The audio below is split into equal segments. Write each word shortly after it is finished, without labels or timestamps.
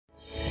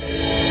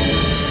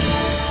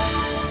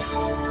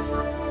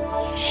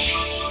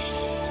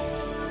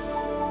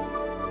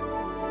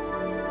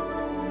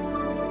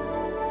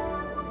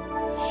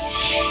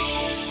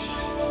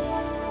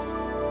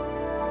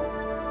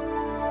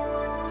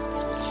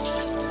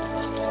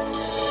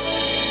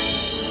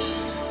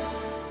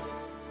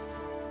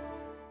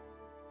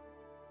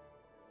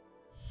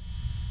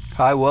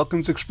Hi,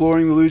 welcome to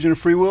Exploring the Illusion of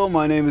Free Will.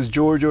 My name is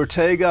George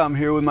Ortega. I'm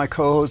here with my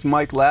co-host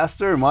Mike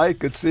Laster. Mike,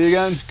 good to see you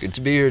again. Good to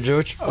be here,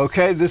 George.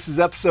 Okay, this is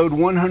episode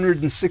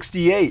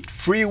 168,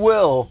 Free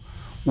Will.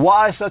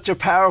 Why such a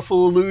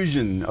powerful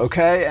illusion?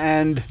 Okay,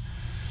 and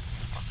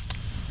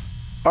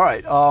all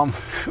right,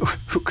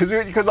 because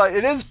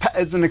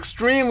it's an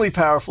extremely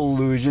powerful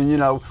illusion. You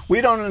know,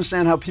 we don't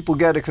understand how people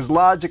get it because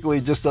logically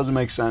it just doesn't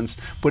make sense.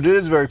 But it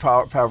is very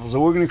powerful, so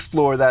we're going to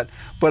explore that.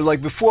 But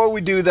like before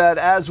we do that,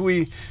 as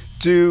we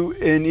do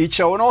in each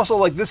show, and also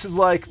like this is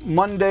like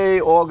Monday,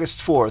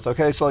 August 4th.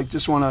 Okay, so like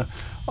just want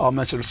to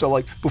mention it. So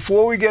like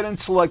before we get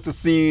into like the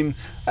theme,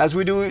 as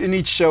we do in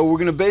each show, we're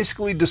going to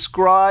basically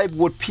describe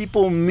what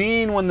people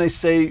mean when they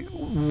say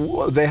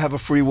they have a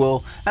free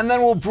will, and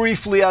then we'll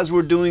briefly, as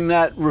we're doing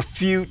that,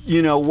 refute,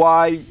 you know,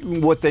 why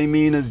what they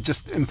mean is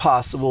just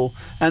impossible.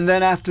 And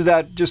then after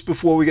that, just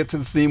before we get to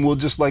the theme, we'll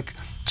just like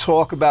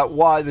talk about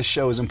why the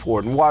show is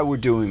important, why we're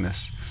doing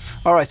this.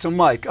 All right, so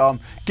Mike,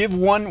 give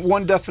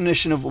one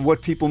definition of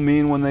what people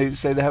mean when they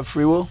say they have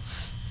free will.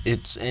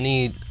 It's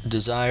any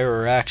desire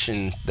or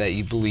action that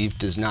you believe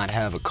does not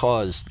have a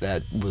cause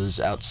that was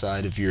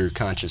outside of your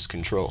conscious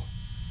control.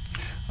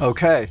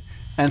 Okay,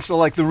 and so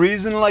like the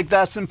reason like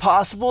that's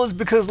impossible is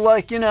because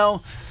like, you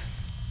know,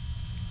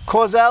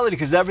 causality,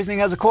 because everything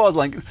has a cause.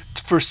 Like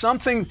for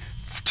something,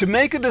 to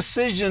make a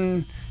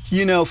decision,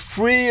 you know,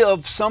 free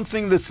of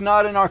something that's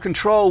not in our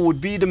control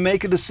would be to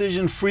make a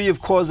decision free of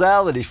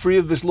causality, free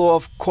of this law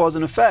of cause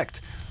and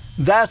effect.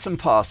 That's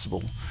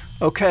impossible.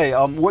 Okay,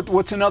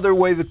 what's another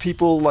way that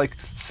people like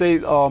say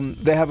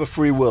they have a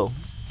free will?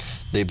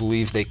 They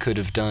believe they could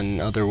have done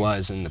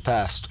otherwise in the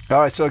past.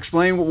 All right, so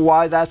explain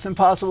why that's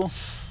impossible.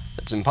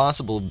 It's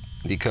impossible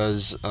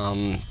because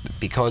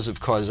of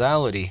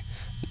causality.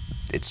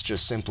 It's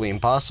just simply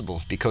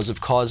impossible. Because of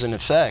cause and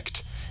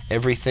effect,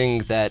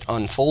 everything that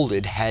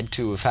unfolded had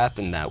to have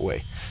happened that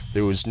way.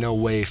 There was no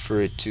way for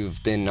it to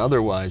have been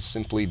otherwise,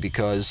 simply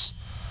because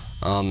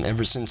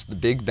ever since the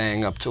Big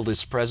Bang up till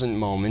this present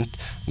moment,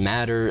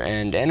 matter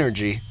and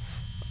energy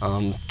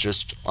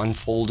just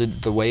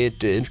unfolded the way it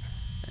did.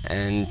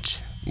 And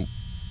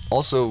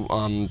also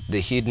the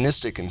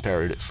hedonistic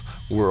imperative.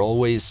 We're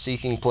always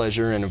seeking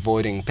pleasure and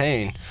avoiding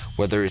pain,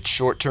 whether it's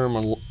short-term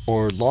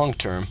or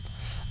long-term.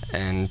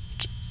 And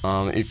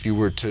if you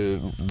were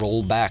to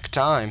roll back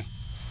time,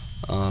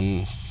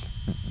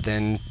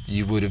 then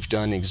you would have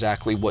done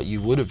exactly what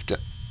you would have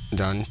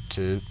done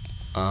to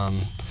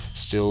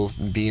still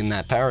be in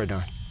that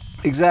paradigm.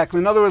 Exactly.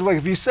 In other words, like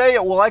if you say,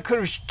 well, I could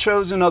have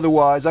chosen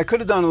otherwise, I could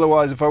have done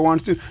otherwise if I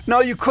wanted to.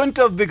 No, you couldn't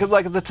have, because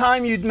like at the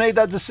time you'd made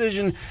that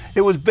decision,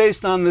 it was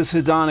based on this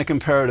hedonic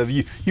imperative.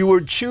 You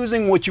were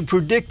choosing what you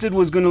predicted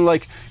was going to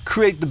like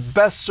create the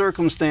best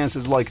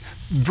circumstances, like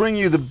bring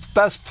you the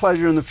best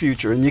pleasure in the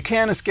future. And you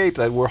can't escape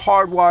that. We're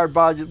hardwired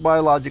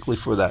biologically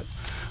for that.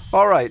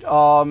 All right.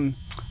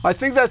 I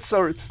think that's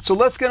so.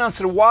 Let's get on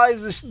to why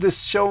is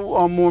this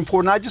show more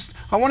important.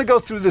 I want to go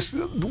through this.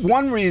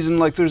 One reason,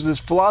 like there's this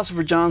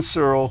philosopher John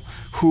Searle,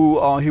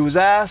 who he was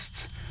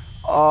asked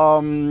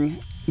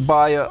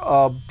by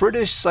a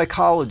British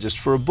psychologist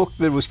for a book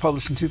that was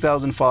published in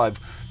 2005.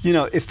 You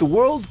know, if the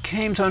world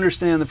came to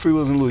understand that free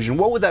will is an illusion,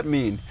 what would that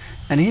mean?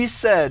 And he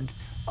said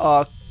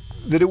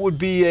that it would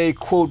be a,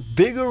 quote,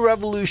 bigger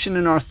revolution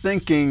in our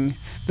thinking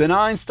than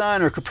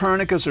Einstein or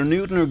Copernicus or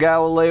Newton or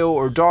Galileo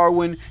or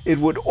Darwin. It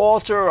would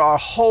alter our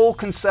whole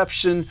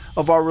conception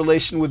of our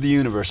relation with the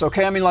universe.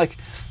 Okay, I mean, like,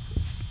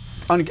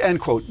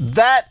 end quote.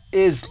 That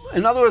is,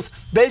 in other words,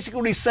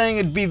 basically he's saying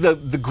it'd be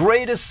the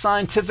greatest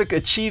scientific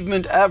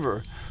achievement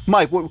ever.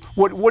 Mike,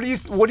 why do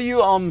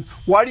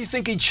you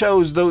think he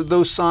chose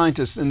those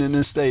scientists in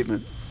his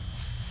statement?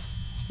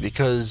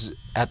 Because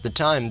at the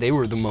time they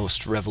were the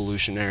most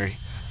revolutionary.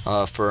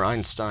 For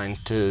Einstein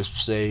to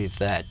say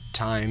that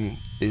time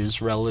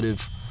is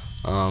relative,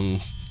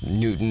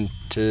 Newton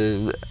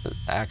to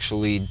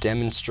actually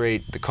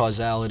demonstrate the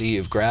causality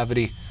of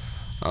gravity,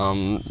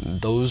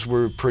 those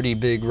were pretty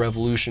big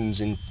revolutions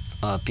in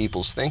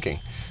people's thinking.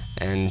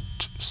 And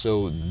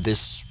so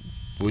this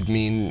would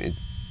mean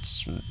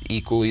it's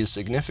equally as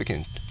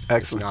significant.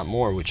 Excellent. If not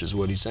more, which is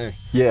what he's saying.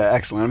 Yeah,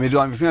 excellent. I mean,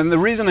 and the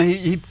reason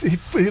he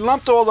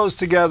lumped all those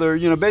together,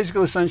 you know,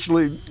 basically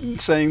essentially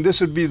saying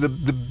this would be the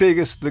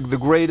biggest, the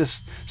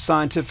greatest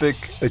scientific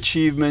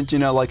achievement, you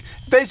know, like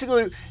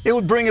basically it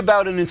would bring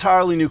about an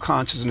entirely new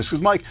consciousness.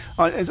 Because Mike,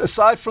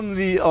 aside from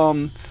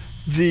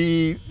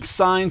the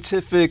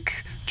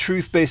scientific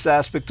truth-based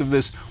aspect of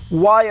this,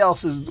 why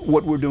else is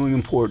what we're doing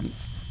important?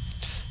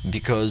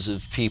 Because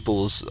of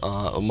people's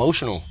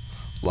emotional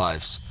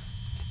lives.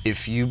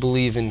 If you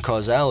believe in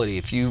causality,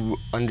 if you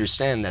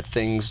understand that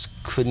things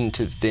couldn't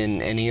have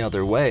been any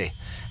other way,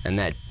 and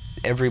that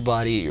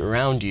everybody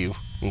around you,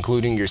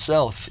 including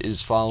yourself,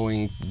 is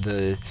following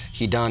the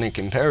hedonic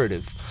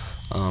imperative,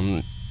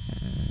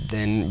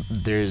 then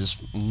there's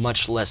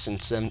much less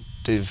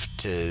incentive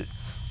to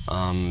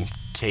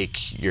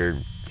take your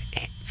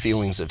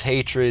feelings of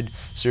hatred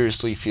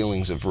seriously,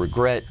 feelings of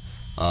regret,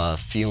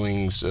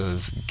 feelings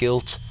of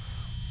guilt,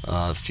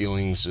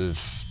 feelings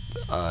of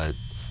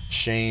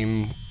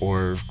shame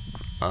or,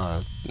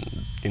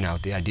 you know,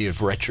 the idea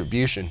of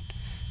retribution,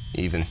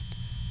 even.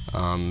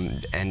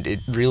 And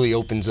it really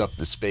opens up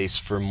the space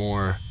for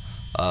more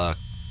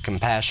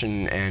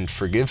compassion and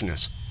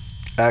forgiveness.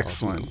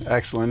 Excellent,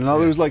 excellent. In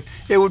other words, like,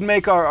 it would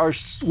make our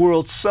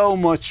world so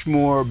much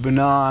more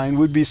benign.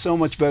 We'd be so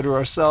much better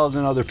ourselves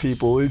and other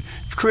people. We'd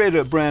create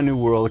a brand new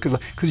world,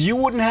 because you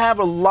wouldn't have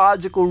a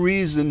logical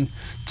reason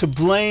to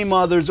blame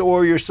others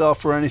or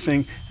yourself for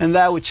anything, and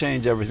that would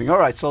change everything. All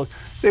right, so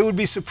it would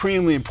be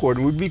supremely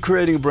important. We'd be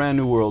creating a brand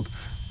new world.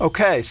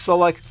 Okay, so,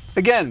 like,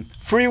 again,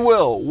 free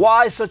will.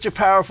 Why such a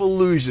powerful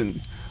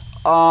illusion?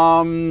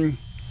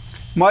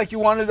 Mike, you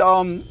want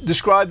to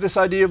describe this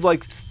idea of,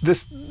 like,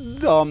 this,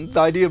 the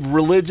idea of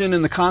religion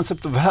and the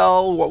concept of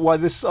hell, why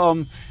this,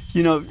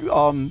 you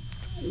know,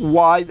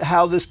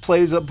 how this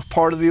plays a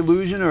part of the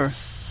illusion, or?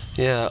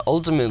 Yeah,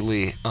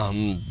 ultimately,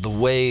 the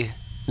way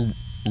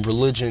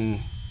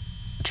religion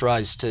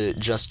tries to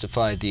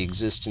justify the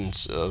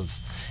existence of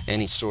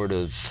any sort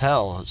of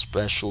hell,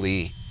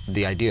 especially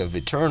the idea of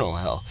eternal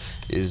hell,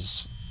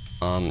 is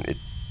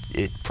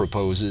it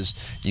proposes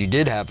you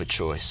did have a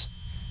choice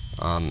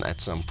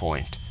at some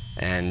point.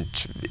 And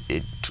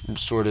it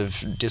sort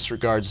of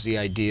disregards the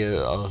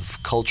idea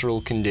of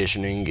cultural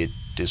conditioning. It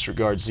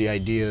disregards the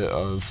idea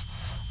of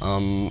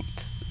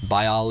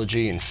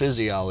biology and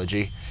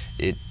physiology.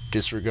 It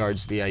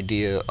disregards the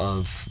idea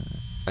of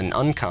an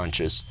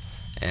unconscious.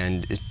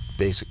 And it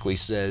basically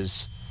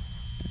says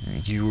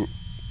you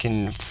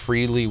can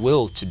freely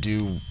will to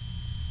do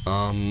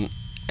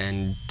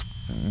and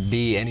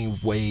be any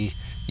way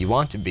you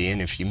want to be,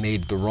 and if you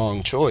made the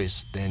wrong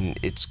choice, then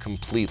it's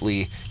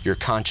completely your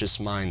conscious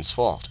mind's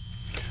fault.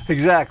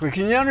 Exactly.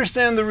 Can you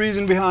understand the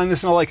reason behind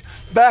this? Now, like,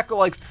 back,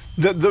 like,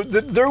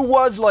 there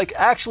was, like,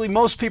 actually,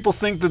 most people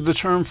think that the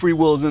term free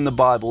will is in the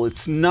Bible.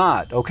 It's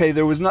not. Okay,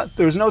 there was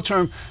no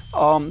term.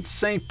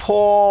 St.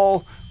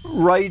 Paul,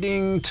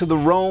 writing to the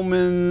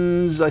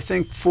Romans, I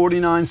think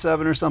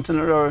 49:7 or something,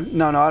 or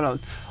no, I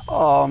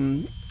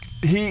don't.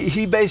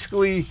 He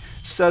basically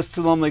says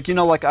to them, like, you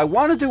know, like, I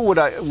want to do what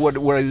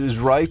is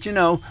right, you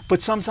know,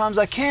 but sometimes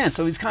I can't.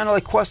 So he's kind of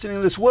like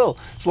questioning this will.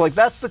 So, like,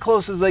 that's the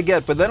closest they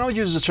get. But they don't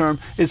use the term.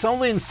 It's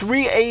only in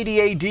 380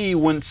 A.D.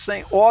 when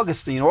St.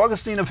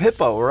 Augustine of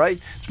Hippo, right,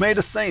 it's made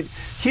a saint.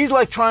 He's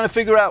like trying to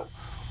figure out,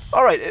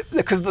 all right,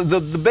 because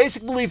the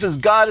basic belief is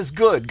God is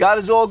good. God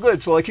is all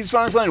good. So, like, he's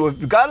trying to explain, well,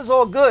 if God is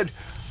all good,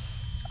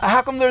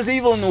 how come there's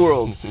evil in the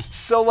world?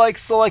 So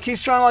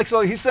he's trying to, like,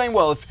 so he's saying,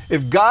 well,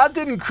 if God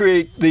didn't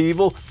create the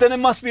evil, then it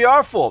must be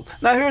our fault.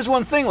 Now, here's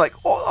one thing, like,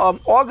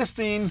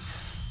 Augustine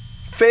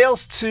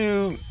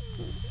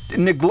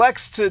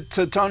neglects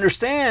to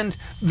understand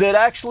that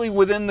actually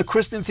within the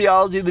Christian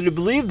theology that he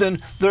believed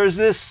in, there's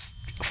this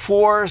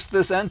force,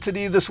 this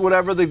entity, this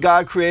whatever that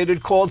God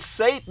created called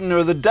Satan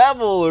or the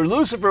devil or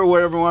Lucifer or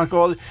whatever you want to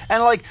call it.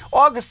 And, like,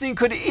 Augustine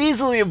could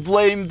easily have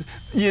blamed,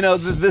 you know,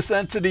 this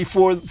entity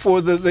for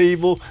the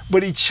evil,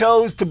 but he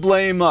chose to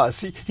blame us.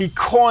 He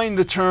coined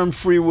the term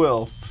free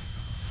will.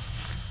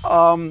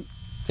 Yeah,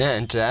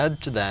 and to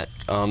add to that,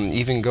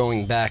 even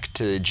going back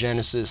to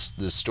Genesis,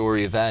 the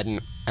story of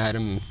Adam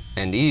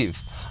and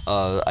Eve,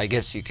 I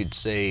guess you could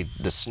say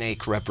the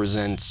snake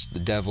represents the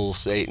devil,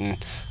 Satan.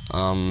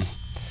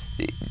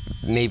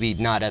 Maybe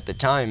not at the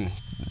time,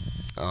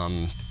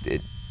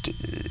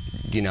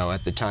 you know,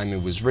 at the time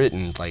it was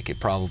written, like, it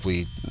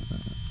probably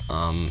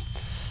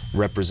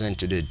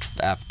represented it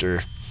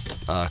after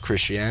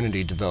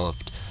Christianity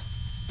developed.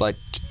 But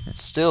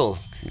still,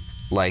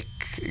 like,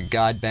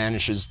 God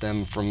banishes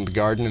them from the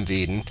Garden of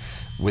Eden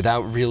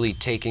without really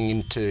taking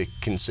into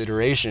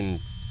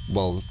consideration,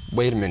 well,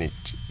 wait a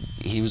minute,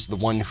 he was the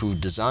one who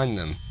designed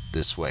them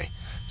this way.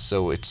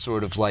 So it's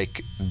sort of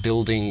like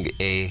building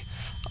a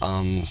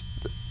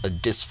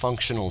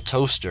dysfunctional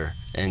toaster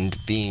and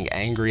being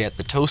angry at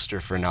the toaster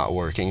for not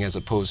working as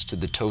opposed to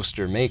the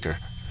toaster maker.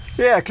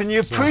 Yeah, can you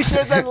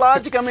appreciate that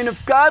logic? I mean,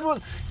 if God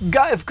would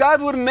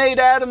have made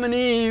Adam and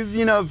Eve,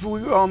 you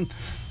know,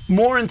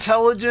 more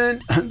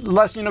intelligent,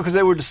 less, you know, because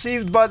they were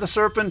deceived by the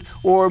serpent,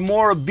 or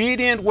more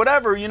obedient,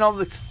 whatever, you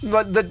know,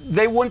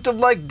 they wouldn't have,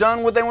 like,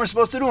 done what they weren't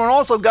supposed to do. And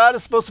also, God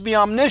is supposed to be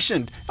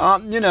omniscient,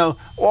 you know,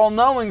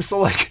 all-knowing. So,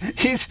 like,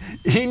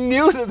 he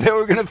knew that they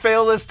were going to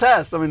fail this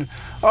test. I mean,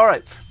 all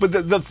right, but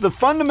the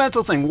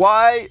fundamental thing,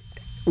 why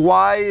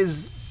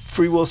is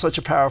free will such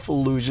a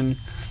powerful illusion?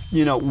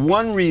 You know,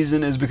 one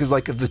reason is because,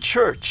 like, of the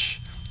church,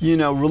 you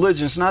know,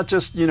 religion. It's not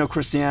just, you know,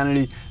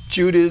 Christianity,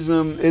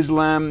 Judaism,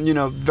 Islam, you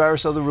know,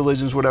 various other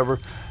religions, whatever.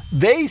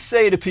 They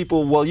say to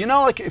people, well, you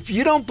know, like, if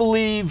you don't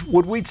believe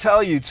what we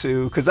tell you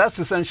to, because that's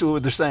essentially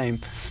what they're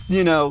saying,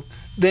 you know,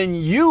 then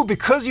you,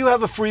 because you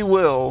have a free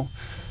will,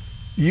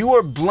 you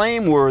are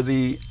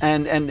blameworthy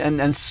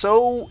and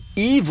so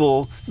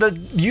evil that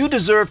you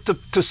deserve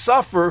to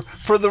suffer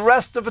for the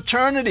rest of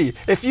eternity.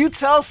 If you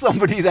tell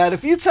somebody that,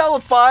 if you tell a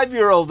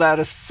 5-year-old that,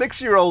 a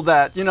 6-year-old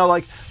that, you know,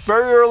 like,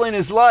 very early in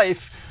his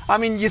life, I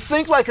mean, you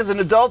think, like, as an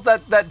adult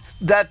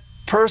that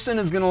person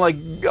is going to like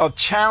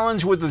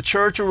challenge what the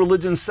church or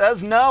religion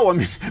says? No. I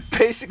mean,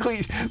 basically,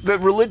 the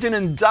religion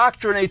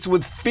indoctrinates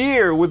with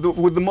fear, with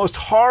the most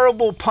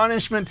horrible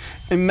punishment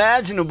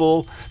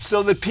imaginable,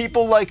 so that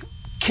people like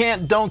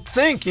don't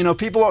think. You know,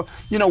 people are,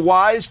 you know,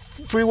 why is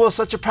free will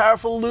such a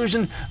powerful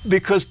illusion?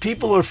 Because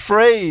people are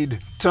afraid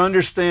to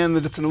understand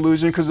that it's an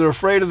illusion, because they're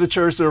afraid of the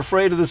church, they're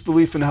afraid of this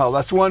belief in hell.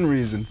 That's one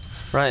reason.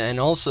 Right, and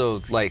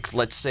also, like,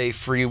 let's say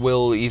free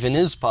will even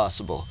is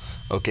possible,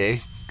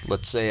 okay?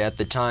 Let's say at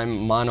the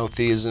time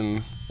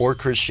monotheism or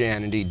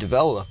Christianity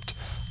developed,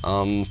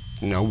 you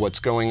know, what's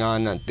going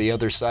on at the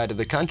other side of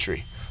the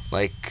country?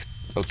 Like,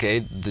 okay,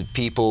 the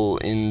people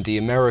in the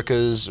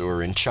Americas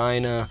or in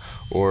China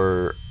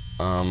or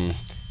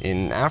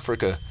in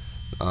Africa,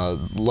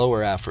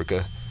 lower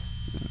Africa,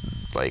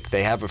 like,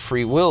 they have a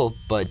free will,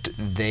 but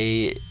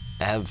they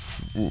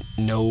have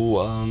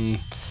no,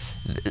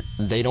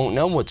 they don't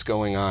know what's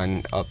going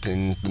on up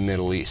in the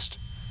Middle East.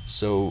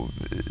 So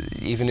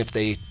even if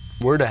they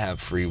were to have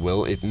free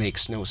will, it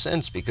makes no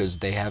sense, because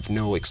they have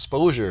no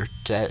exposure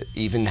to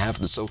even have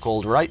the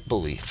so-called right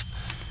belief.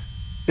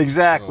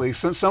 Exactly.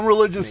 So some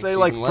religions say,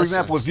 like, for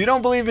example, if you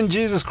don't believe in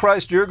Jesus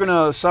Christ, you're going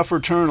to suffer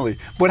eternally.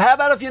 But how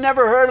about if you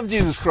never heard of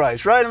Jesus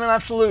Christ, right? I mean,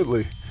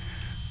 absolutely.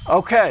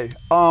 Okay.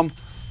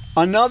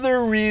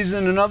 Another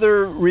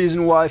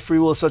reason why free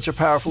will is such a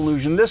powerful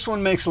illusion, this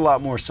one makes a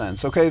lot more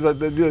sense, okay?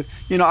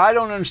 You know, I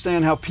don't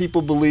understand how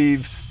people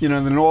believe, you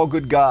know, that an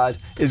all-good God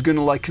is going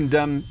to, like,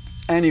 condemn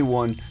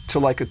anyone to,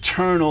 like,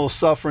 eternal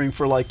suffering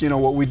for, like, you know,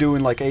 what we do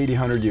in, like, 80,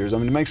 100 years. I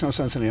mean, it makes no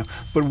sense anyhow.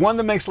 But one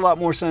that makes a lot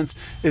more sense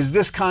is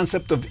this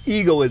concept of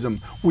egoism.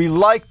 We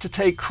like to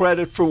take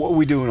credit for what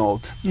we do in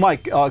all.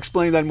 Mike,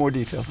 explain that in more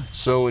detail.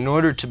 So in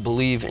order to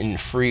believe in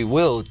free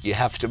will, you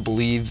have to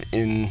believe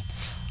in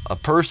a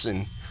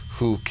person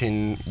who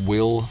can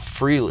will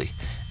freely,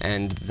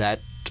 and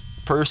that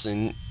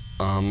person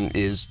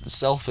is the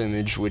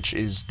self-image, which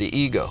is the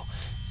ego,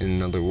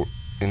 in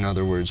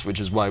other words, which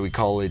is why we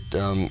call it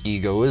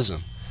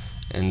egoism.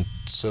 And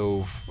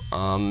so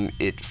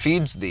it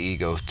feeds the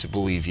ego to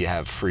believe you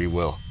have free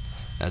will,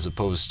 as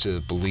opposed to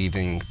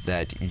believing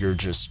that you're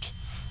just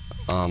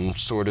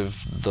sort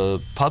of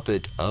the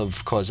puppet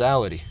of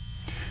causality.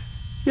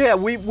 Yeah,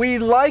 we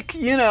like,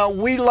 you know,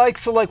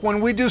 so like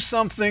when we do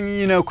something,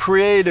 you know,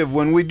 creative,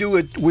 when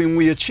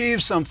we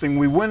achieve something,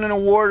 we win an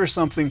award or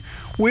something,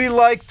 we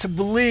like to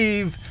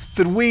believe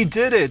that we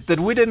did it, that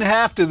we didn't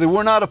have to, that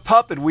we're not a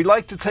puppet. We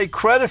like to take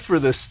credit for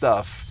this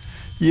stuff,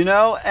 you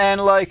know?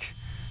 And like,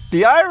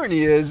 the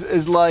irony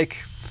is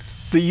like,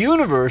 the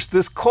universe,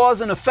 this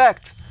cause and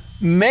effect,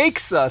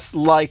 makes us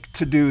like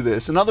to do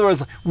this. In other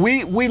words,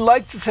 we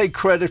like to take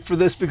credit for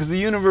this because the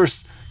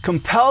universe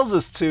compels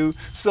us to.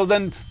 So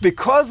then,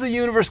 because the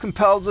universe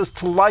compels us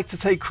to like to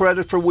take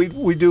credit for what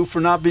we do, for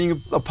not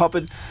being a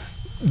puppet,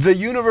 the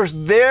universe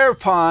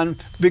thereupon,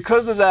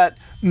 because of that,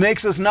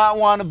 makes us not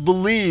want to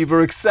believe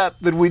or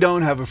accept that we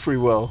don't have a free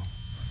will.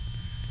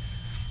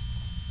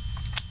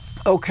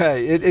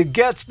 Okay, it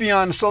gets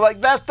beyond, so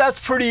like that's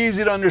pretty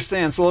easy to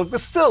understand. So,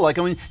 but still, like,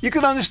 I mean, you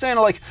could understand,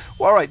 like,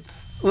 all right,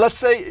 let's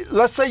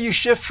say you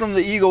shift from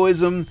the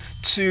egoism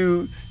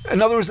to,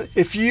 in other words,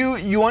 if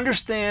you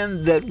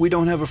understand that we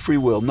don't have a free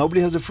will,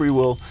 nobody has a free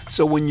will.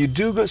 So when you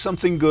do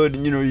something good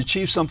and, you know, you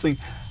achieve something,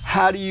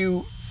 how do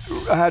you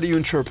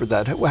interpret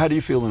that? How do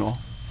you feel in all?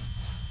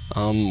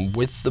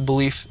 With the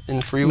belief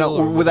in free will?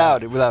 No, without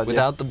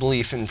the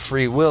belief in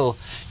free will,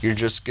 you're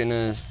just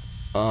gonna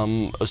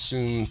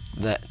assume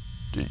that,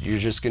 you're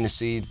just gonna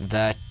see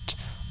that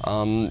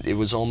it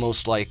was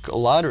almost like a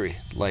lottery.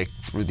 Like,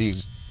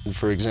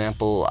 for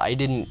example, I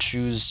didn't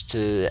choose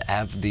to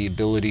have the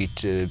ability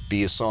to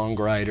be a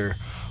songwriter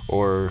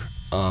or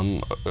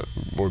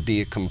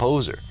be a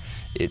composer.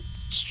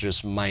 It's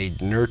just my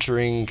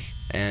nurturing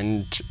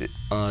and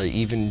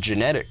even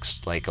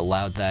genetics, like,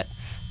 allowed that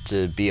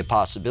to be a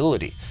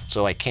possibility.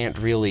 So I can't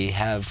really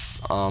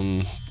have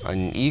an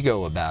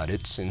ego about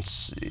it,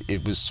 since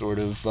it was sort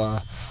of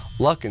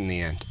luck in the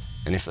end.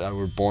 And if I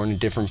were born a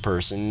different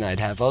person, I'd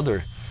have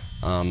other,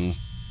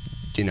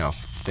 you know,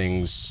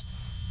 things,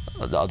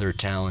 other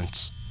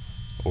talents,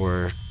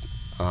 or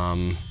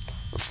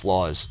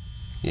flaws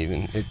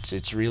even.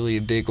 It's really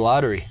a big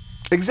lottery.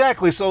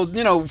 Exactly. So,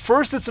 you know,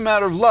 first it's a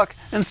matter of luck,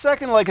 and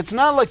second, like, it's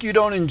not like you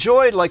don't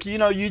enjoy it. Like, you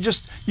know, you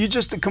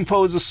just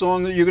compose a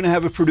song that you're going to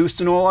have it produced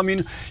and all. I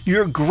mean,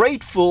 you're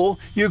grateful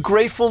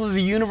that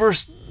the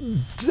universe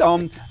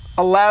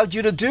allowed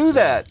you to do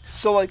that.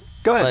 So, like,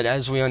 go ahead. But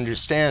as we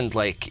understand,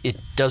 like, it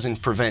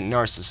doesn't prevent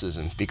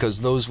narcissism, because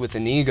those with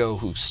an ego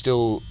who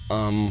still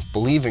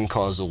believe in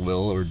causal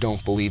will or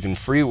don't believe in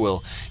free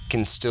will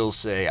can still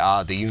say,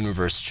 the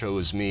universe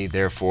chose me,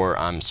 therefore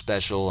I'm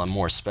special, I'm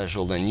more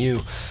special than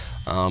you.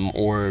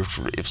 Or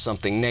if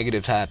something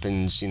negative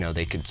happens, you know,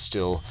 they could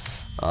still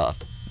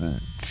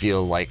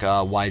feel like,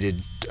 why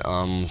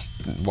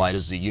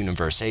does the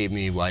universe hate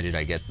me? Why did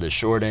I get the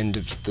short end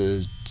of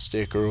the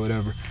stick or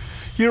whatever?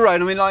 You're right.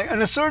 I mean, like,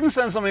 in a certain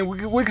sense, I mean,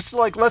 we could,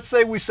 like, let's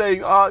say we say,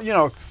 you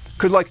know,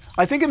 Because, like,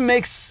 I think it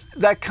makes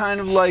that kind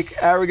of, like,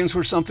 arrogance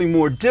or something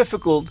more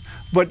difficult.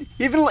 But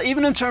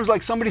even in terms,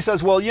 like, somebody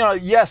says, well, you know,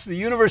 yes, the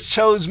universe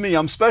chose me,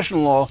 I'm special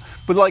in law.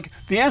 But, like,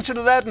 the answer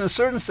to that in a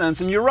certain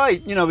sense, and you're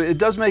right, you know, it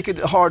does make it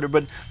harder.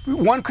 But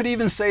one could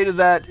even say to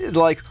that,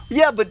 like,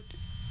 yeah, but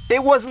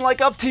it wasn't,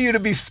 like, up to you to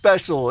be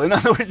special. In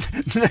other words,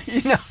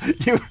 you know,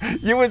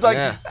 you was, like,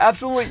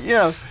 absolutely, you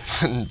know.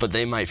 But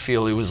they might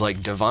feel it was,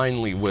 like,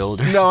 divinely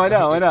willed. No, I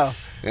know.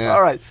 Yeah.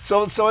 All right.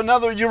 So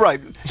you're right.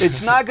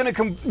 It's not going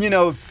to, you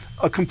know,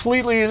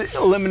 completely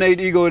eliminate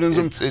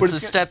egoism. It's a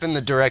step in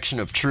the direction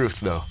of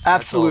truth, though.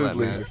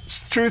 Absolutely.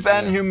 Truth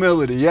and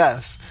humility,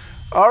 yes.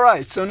 All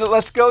right. So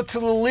let's go to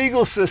the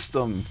legal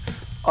system.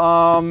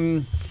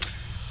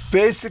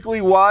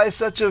 Basically, why is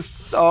such a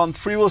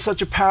free will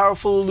such a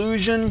powerful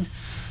illusion?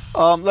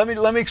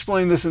 Let me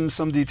explain this in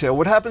some detail.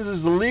 What happens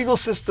is the legal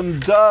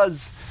system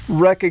does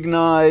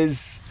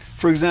recognize,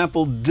 for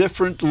example,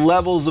 different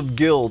levels of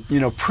guilt, you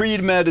know,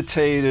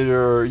 premeditated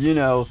or, you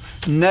know,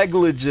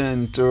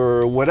 negligent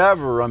or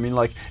whatever. I mean,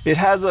 like, it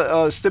has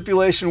a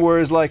stipulation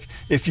where it's like,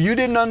 if you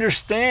didn't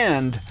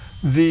understand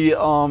the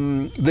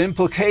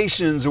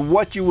implications of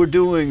what you were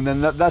doing,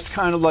 then that's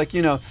kind of like,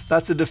 you know,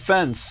 that's a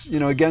defense, you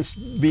know,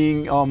 against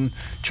being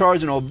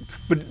charged and all.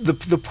 But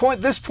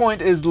this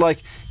point is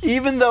like,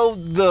 even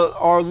though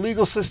our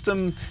legal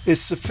system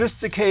is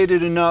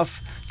sophisticated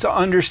enough to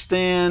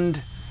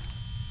understand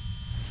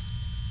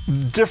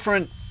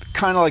different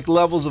kind of like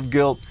levels of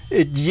guilt,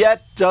 it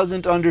yet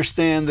doesn't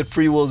understand that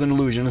free will is an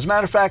illusion. As a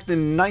matter of fact,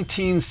 in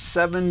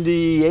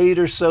 1978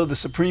 or so, the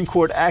Supreme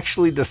Court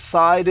actually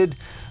decided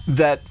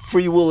that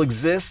free will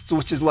exists,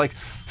 which is like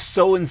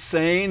so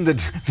insane that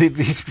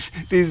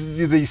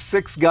these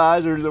 6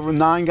 guys or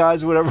 9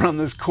 guys or whatever on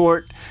this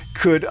court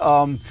could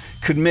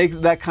make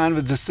that kind of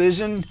a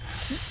decision.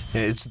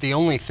 It's the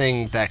only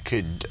thing that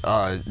could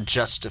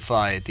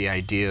justify the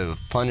idea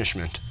of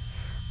punishment,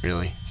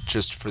 really.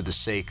 Just for the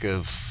sake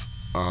of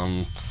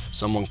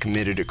someone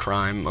committed a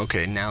crime,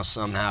 okay, now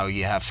somehow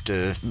you have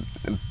to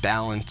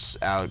balance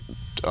out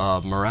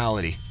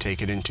morality,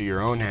 take it into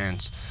your own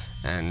hands,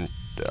 and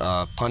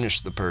punish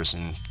the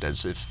person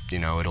as if, you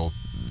know, it'll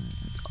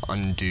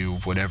undo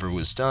whatever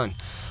was done.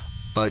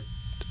 But,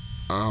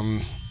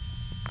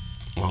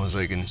 what was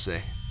I going to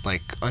say?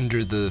 Like,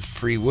 under the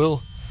free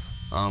will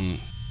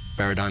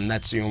paradigm,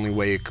 that's the only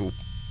way it could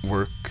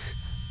work.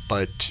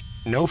 But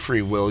no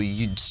free will,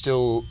 you'd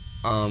still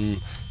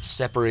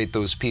separate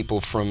those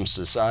people from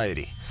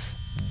society.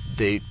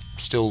 They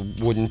still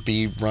wouldn't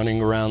be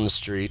running around the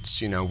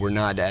streets. You know, we're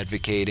not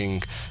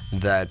advocating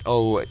that,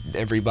 oh,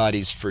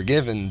 everybody's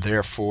forgiven,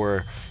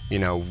 therefore, you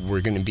know,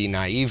 we're going to be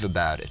naive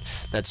about it.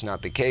 That's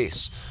not the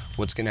case.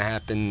 What's going to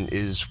happen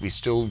is we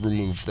still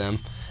remove them,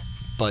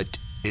 but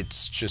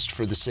it's just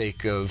for the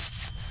sake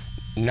of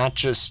not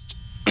just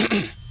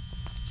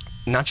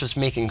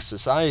making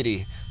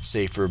society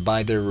safer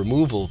by their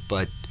removal,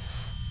 but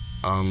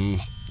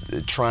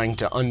trying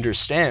to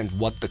understand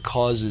what the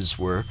causes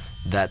were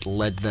that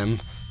led them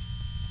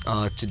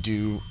to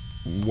do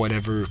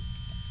whatever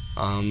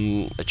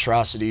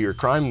atrocity or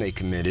crime they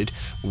committed,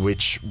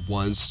 which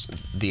was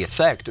the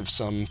effect of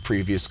some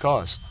previous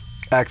cause.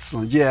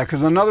 Excellent. Yeah,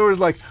 because in other words,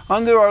 like,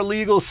 under our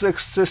legal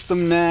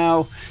system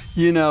now,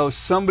 you know,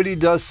 somebody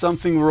does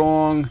something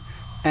wrong,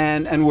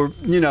 and we're,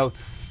 you know,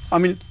 I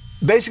mean,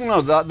 basically,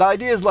 no, the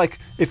idea is like,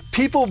 if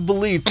people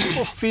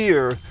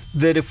fear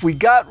that if we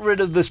got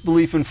rid of this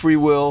belief in free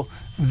will,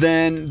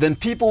 then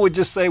people would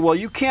just say, well,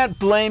 you can't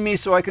blame me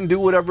so I can do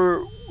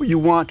whatever you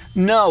want.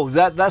 No,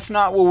 that's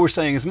not what we're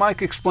saying. As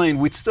Mike explained,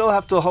 we'd still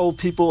have to hold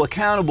people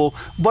accountable.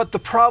 But the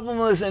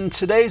problem is, in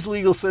today's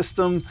legal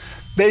system,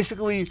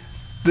 basically,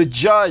 the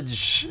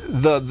judge,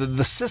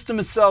 the system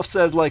itself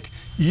says, like,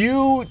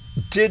 you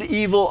did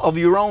evil of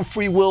your own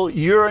free will,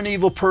 you're an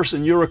evil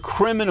person, you're a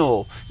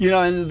criminal, you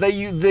know, and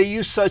they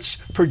use such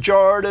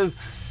pejorative,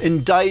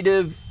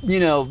 indictive,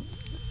 you know,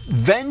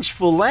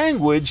 vengeful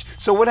language.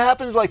 So what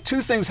happens, like,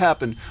 2 things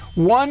happen.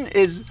 One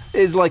is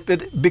like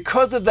that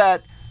because of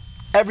that,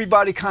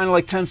 everybody kind of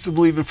like tends to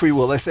believe in free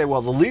will. They say,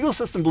 well, the legal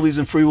system believes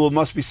in free will, it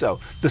must be so.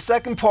 The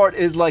second part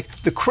is like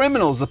the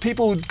criminals, the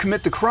people who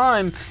commit the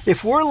crime,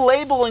 if we're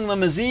labeling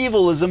them as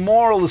evil, as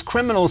immoral, as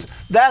criminals,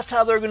 that's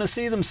how they're going to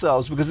see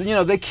themselves, because, you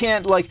know, they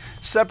can't like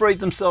separate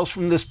themselves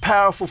from this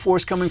powerful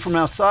force coming from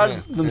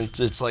outside them.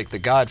 It's like The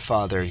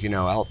Godfather, you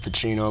know, Al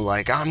Pacino,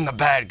 like, I'm the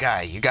bad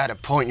guy, you got to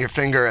point your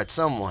finger at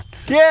someone.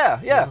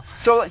 Yeah. You know?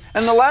 So,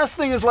 and the last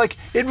thing is like,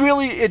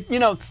 you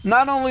know,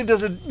 not only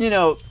does it, you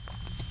know,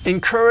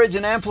 encourage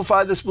and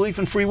amplify this belief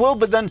in free will,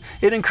 but then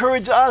it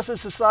encourages us as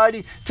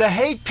society to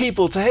hate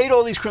people, to hate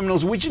all these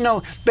criminals, which, you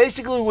know,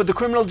 basically what the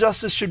criminal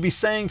justice should be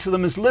saying to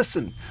them is,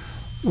 listen,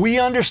 we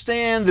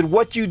understand that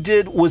what you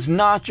did was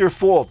not your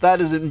fault. That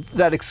is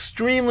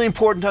extremely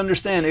important to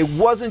understand. It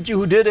wasn't you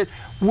who did it.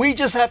 We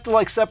just have to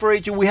like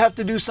separate you. We have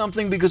to do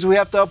something because we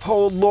have to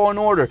uphold law and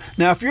order.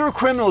 Now, if you're a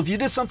criminal, if you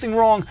did something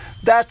wrong,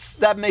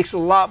 that makes a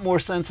lot more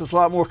sense. It's a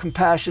lot more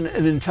compassionate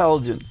and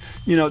intelligent,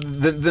 you know,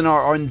 than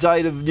our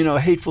indictive, you know,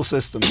 hateful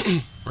system.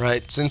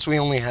 Right. Since we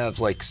only have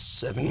like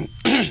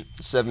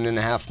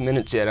 7.5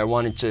 minutes yet, I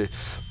wanted to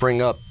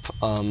bring up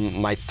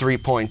my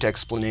 3-point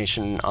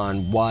explanation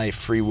on why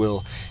free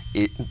will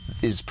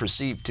is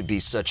perceived to be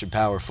such a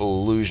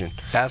powerful illusion.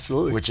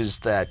 Absolutely. Which is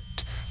that,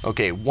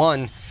 okay,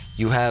 one,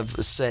 you have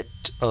a set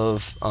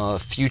of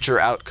future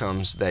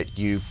outcomes that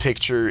you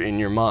picture in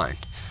your mind.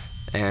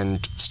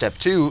 And step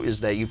 2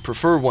 is that you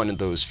prefer one of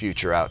those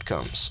future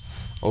outcomes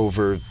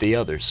over the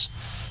others.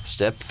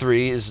 Step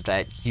 3 is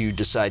that you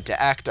decide to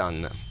act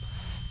on them.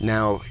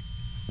 Now,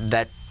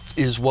 that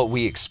is what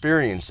we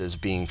experience as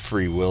being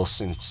free will,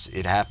 since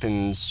it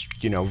happens,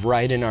 you know,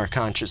 right in our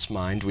conscious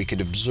mind. We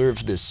could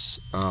observe this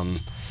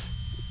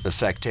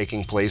effect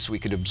taking place. We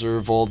could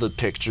observe all the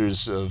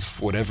pictures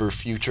of whatever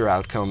future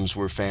outcomes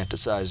we're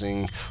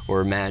fantasizing or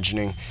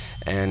imagining,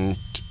 and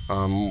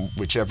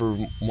whichever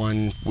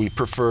one we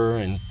prefer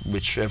and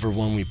whichever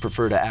one we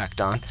prefer to act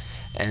on.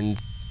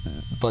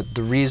 But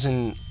the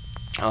reason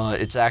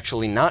it's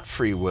actually not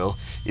free will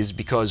is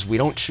because we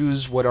don't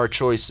choose what our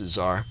choices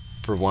are,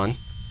 for one.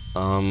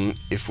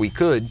 If we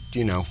could,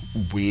 you know,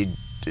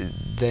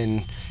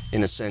 then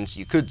in a sense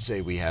you could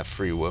say we have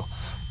free will,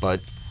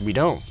 but we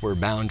don't. We're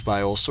bound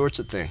by all sorts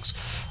of things,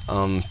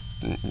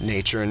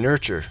 nature and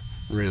nurture,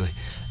 really.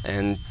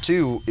 And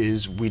 2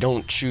 is we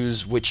don't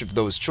choose which of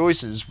those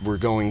choices we're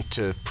going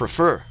to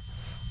prefer.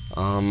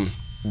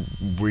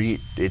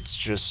 It's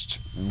just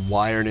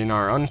wired in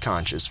our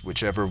unconscious,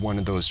 whichever one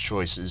of those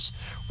choices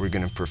we're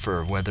going to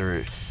prefer,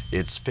 whether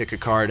it's pick a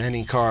card,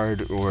 any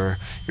card, or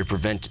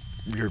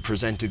you're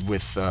presented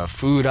with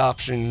food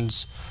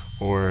options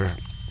or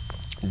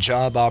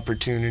job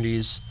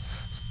opportunities.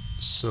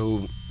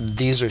 So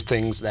these are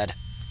things that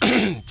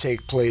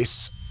take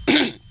place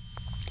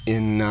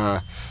in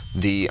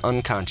the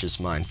unconscious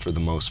mind for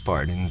the most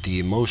part, in the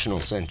emotional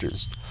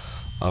centers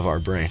of our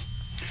brain.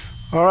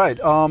 All right.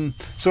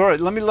 So, all right.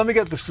 Let me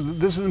get this, 'cause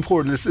this is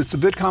important. It's a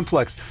bit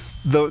complex.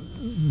 The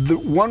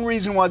one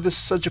reason why this is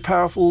such a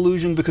powerful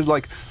illusion, because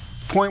like,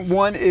 point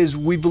 1 is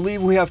we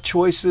believe we have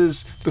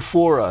choices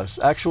before us,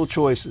 actual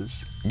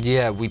choices.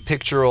 Yeah, we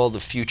picture all the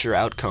future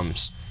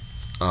outcomes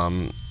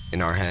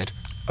in our head.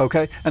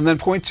 Okay. And then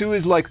point 2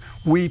 is like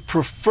we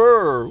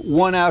prefer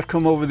one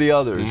outcome over the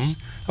others.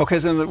 Mm-hmm. Okay.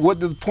 So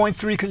then point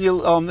 3? Can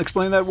you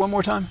explain that one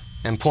more time?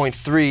 And point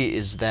 3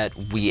 is that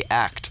we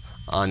act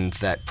on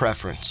that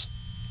preference.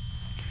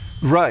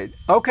 Right.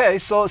 Okay.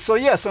 So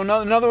yeah. So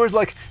in other words,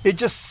 like it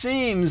just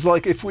seems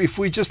like if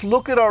we just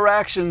look at our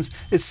actions,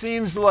 it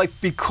seems like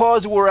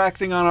because we're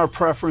acting on our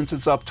preference,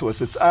 it's up to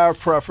us. It's our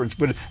preference.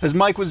 But as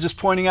Mike was just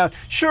pointing out,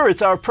 sure,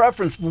 it's our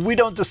preference, but we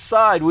don't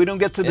decide. We don't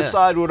get to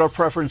decide what our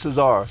preferences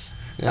are.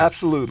 Yeah.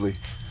 Absolutely.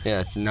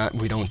 Yeah.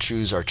 We don't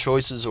choose our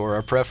choices or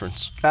our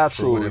preference.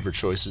 Absolutely. For whatever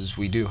choices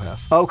we do have.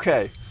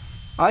 Okay.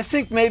 I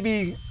think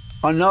maybe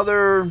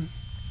another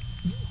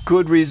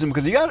good reason,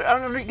 because you got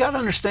to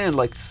understand,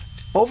 like,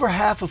 over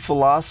half of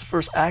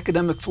philosophers,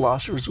 academic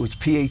philosophers with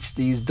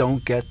PhDs,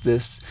 don't get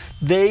this.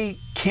 They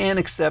can't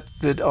accept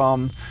that.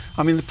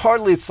 I mean,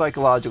 partly it's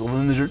psychological,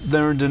 and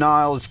they're in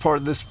denial. It's part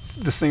of this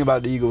thing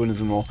about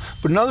egoism and all.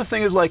 But another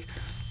thing is, like,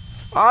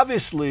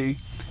 obviously,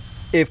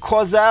 if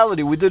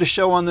causality, we did a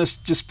show on this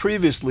just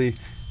previously.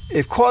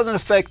 If cause and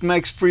effect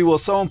makes free will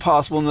so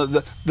impossible,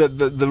 and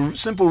the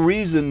simple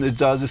reason it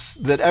does is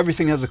that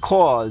everything has a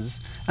cause,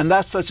 and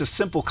that's such a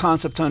simple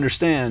concept to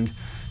understand,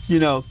 you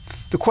know,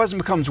 the question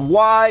becomes,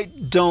 why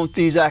don't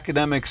these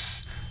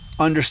academics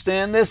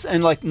understand this?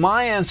 And like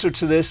my answer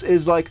to this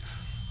is like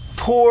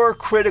poor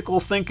critical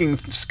thinking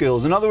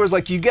skills. In other words,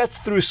 like you get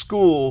through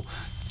school,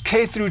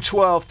 K through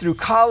 12, through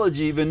college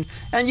even,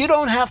 and you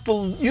don't have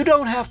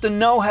to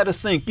know how to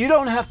think. You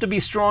don't have to be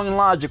strong in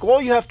logic.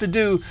 All you have to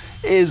do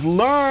is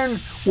learn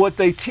what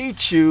they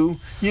teach you,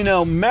 you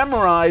know,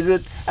 memorize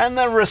it, and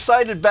then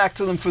recite it back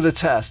to them for the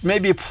test.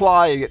 Maybe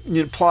apply it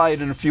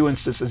in a few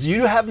instances.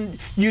 You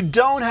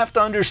don't have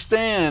to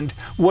understand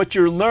what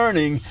you're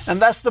learning,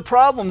 and that's the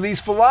problem. These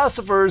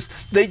philosophers,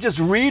 they just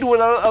read what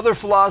other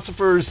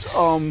philosophers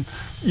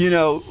you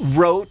know,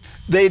 wrote.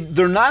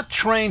 They're not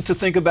trained to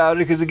think about it,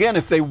 because again,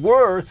 if they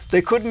were,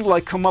 they couldn't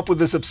like come up with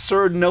this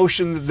absurd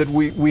notion that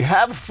we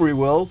have free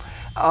will,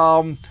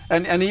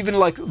 and even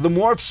like the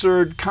more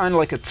absurd kind of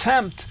like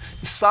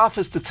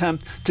sophist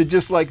attempt to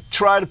just like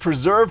try to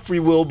preserve free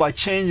will by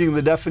changing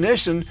the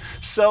definition.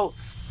 So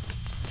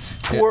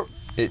poor.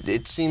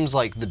 It seems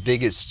like the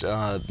biggest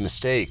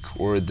mistake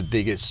or the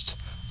biggest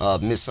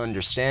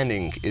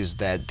misunderstanding is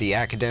that the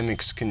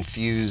academics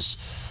confuse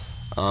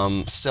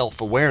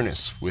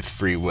self-awareness with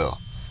free will.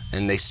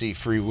 And they see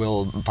free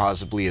will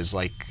possibly as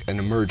like an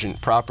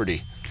emergent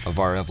property of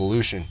our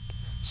evolution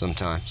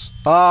sometimes.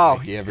 Oh.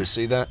 Like, you ever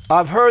see that?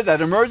 I've heard that.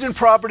 Emergent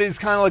property is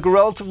kind of like a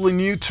relatively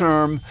new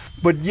term,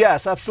 but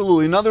yes,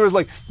 absolutely. In other words,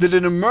 like that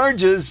it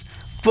emerges,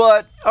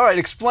 but all right,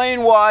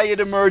 explain why it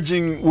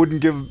emerging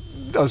wouldn't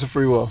give us a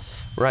free will.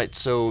 Right,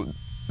 so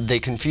they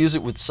confuse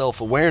it with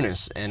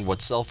self-awareness, and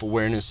what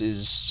self-awareness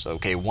is,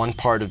 okay, one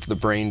part of the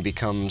brain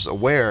becomes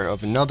aware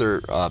of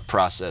another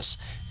process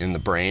in the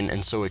brain,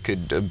 and so it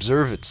could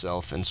observe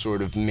itself and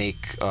sort of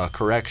make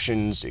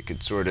corrections. It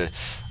could sort of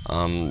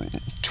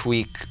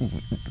tweak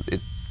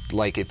it,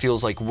 like it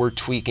feels like we're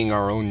tweaking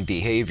our own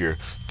behavior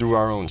through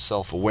our own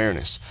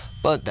self-awareness.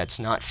 But that's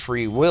not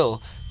free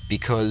will,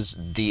 because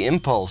the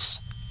impulse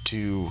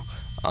to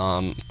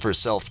for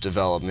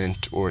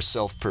self-development or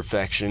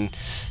self-perfection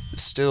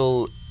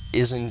still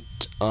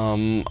isn't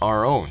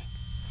our own.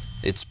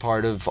 It's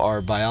part of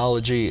our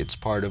biology, it's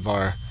part of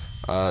our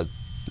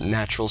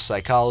natural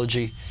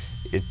psychology.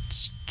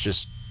 It's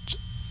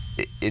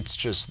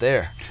just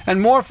there.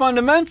 And more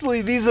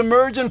fundamentally, these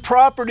emergent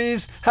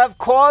properties have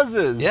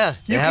causes. Yeah,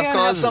 you can't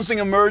have something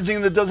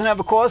emerging that doesn't have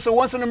a cause. So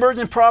once an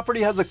emergent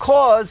property has a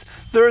cause,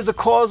 there is a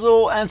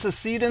causal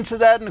antecedent to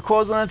that and a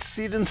causal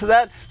antecedent to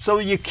that. So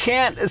you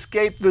can't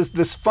escape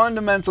this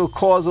fundamental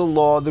causal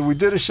law that we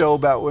did a show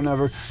about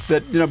whenever,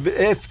 that, you know,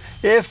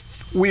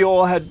 if we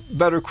all had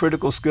better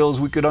critical skills,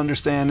 we could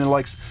understand, and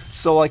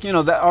you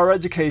know, that our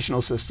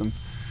educational system.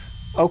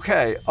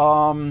 Okay.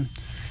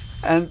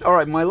 And all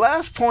right, my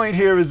last point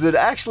here is that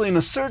actually, in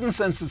a certain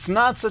sense, it's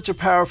not such a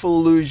powerful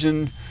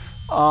illusion,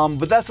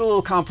 but that's a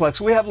little complex.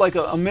 We have like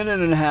a minute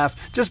and a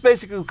half. Just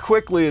basically,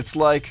 quickly, it's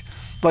like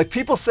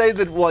people say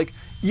that, like,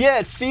 yeah,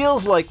 it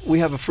feels like we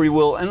have a free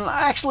will, and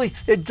actually,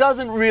 it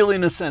doesn't really,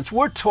 in a sense.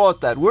 We're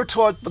taught that. We're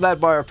taught that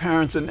by our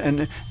parents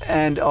and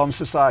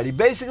society.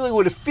 Basically,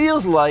 what it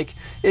feels like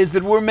is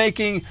that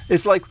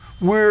it's like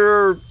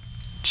we're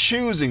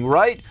choosing,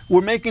 right?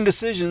 We're making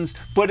decisions,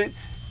 but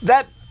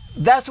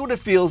that's what it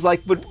feels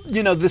like. But,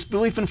 you know, this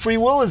belief in free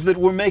will is that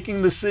we're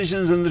making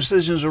decisions and the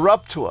decisions are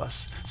up to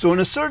us. So in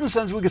a certain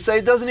sense, we could say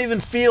it doesn't even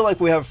feel like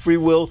we have free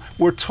will.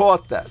 We're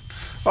taught that.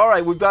 All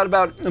right, we've got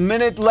about a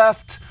minute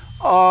left.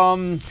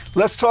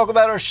 Let's talk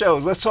about our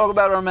shows. Let's talk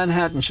about our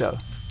Manhattan show.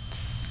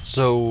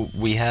 So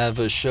we have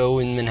a show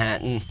in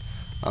Manhattan.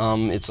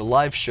 It's a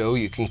live show.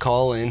 You can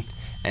call in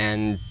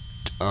and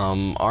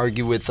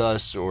argue with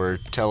us, or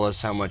tell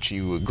us how much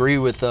you agree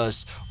with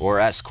us, or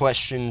ask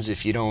questions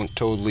if you don't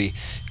totally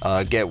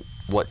get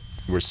what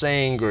we're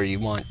saying, or you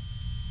want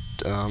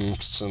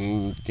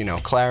some, you know,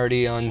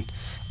 clarity on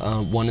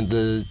one of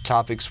the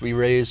topics we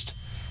raised.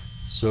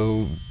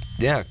 So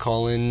yeah,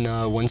 call in.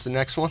 When's the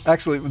next one?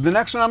 Actually, the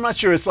next one, I'm not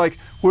sure. It's like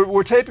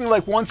we're taping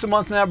like once a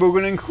month now, but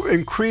we're going to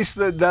increase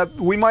that.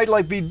 We might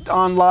like be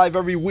on live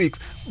every week,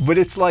 but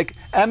it's like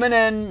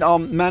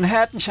MNN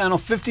Manhattan Channel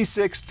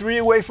 56, 3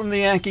 away from the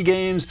Yankee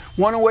games,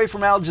 1 away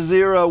from Al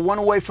Jazeera, 1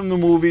 away from the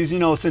movies. You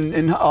know, it's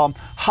in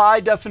high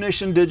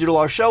definition digital.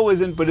 Our show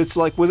isn't, but it's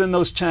like within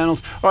those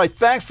channels. All right,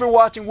 thanks for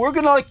watching. We're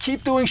going to like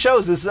keep doing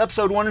shows. This is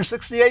episode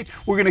 168.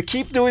 We're going to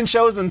keep doing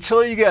shows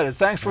until you get it.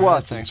 Thanks for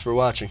watching. Thanks for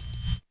watching.